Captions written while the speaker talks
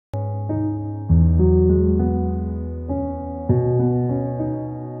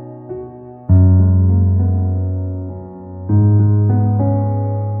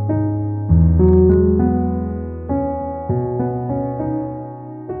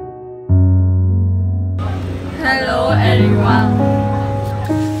everyone.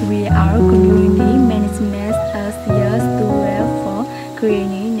 We are community management as year student for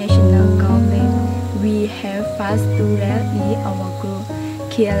creating national government. We have 5 students in our group.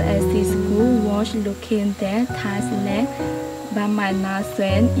 KLSC school was looking at Thailand, but my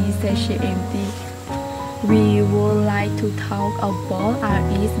nation is empty. We would like to talk about our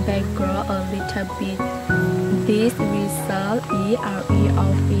East background a little bit. This result is our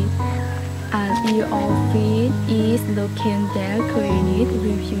office. Our office is looking at creating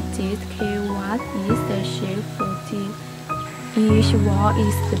refugees K1 is a shared 40. Each wall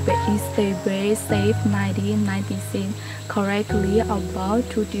is established safe 1996, correctly about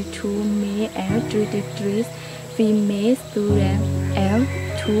 22 male and 33 female students and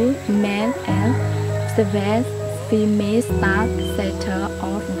 2 men and 7 female staff sector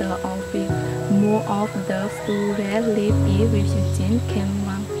of the office. More of the students live in refugee camps.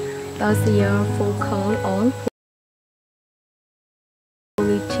 This year focus on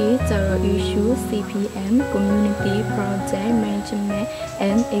political issues, CPM, community project management,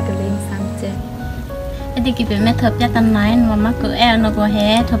 and English subject. Thì cái việc thập gia tân này mà mắc cỡ nó có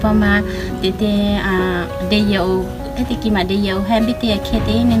hết thôi mà để để dầu thì cái mà để dầu hay biết thì khi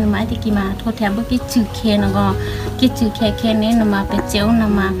thế nên mà thì mà thôi theo bước cái chữ khe nó có cái chữ khe nên nó mà phải chéo nó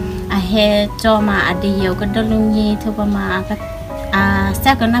mà hè cho mà để dầu cái đó luôn gì thôi mà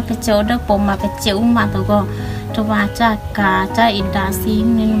sao cái nó phải chéo đó bộ mà phải chéo mà tôi có thôi mà cha cả cha ít đá xí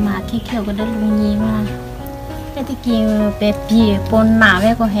nên mà cái kiểu cái đó luôn gì mà thì cái về bìa pôn nào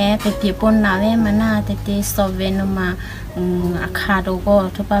vậy có hè về bìa pôn nào vậy mà na thì so về nó mà khá đồ có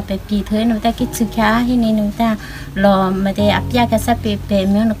thôi mà về bìa thế nó ta cái chữ khá thì nên nó ta lo mà để áp giá cái sắp về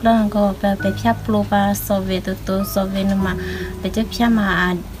miếng nó đó có về phép pro và so về tôi so về nó mà về chấp phép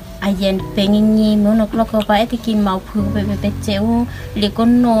mà dân về nghe miếng nó có vậy thì cái màu phù về chéo lì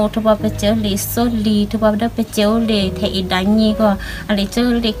con nô thôi mà về chéo lì số lì thôi mà đó về chéo lì thì đánh nhỉ có lì chéo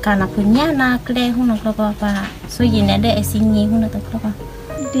lì cả là phun nhá na kle không nó có và số gì nè để xin nhỉ không nó được có.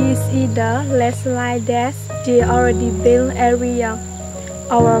 This is the landslide that they already built area.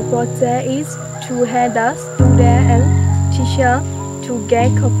 Our project is to help the students and teachers to get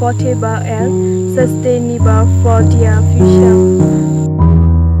comfortable and sustainable for their future.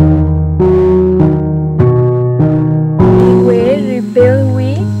 Build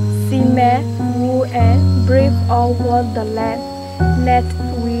with cement, wood and brick over the land. Next,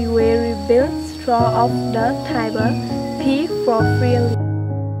 we will rebuild straw of the table pick for freely.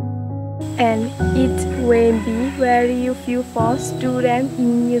 And it will be very useful for students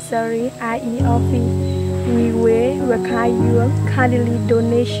in nursery IE office. We will require your kindly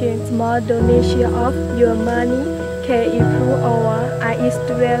donation. Small donation of your money can improve our IE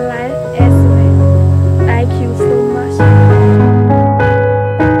student life as well. Thank you so much.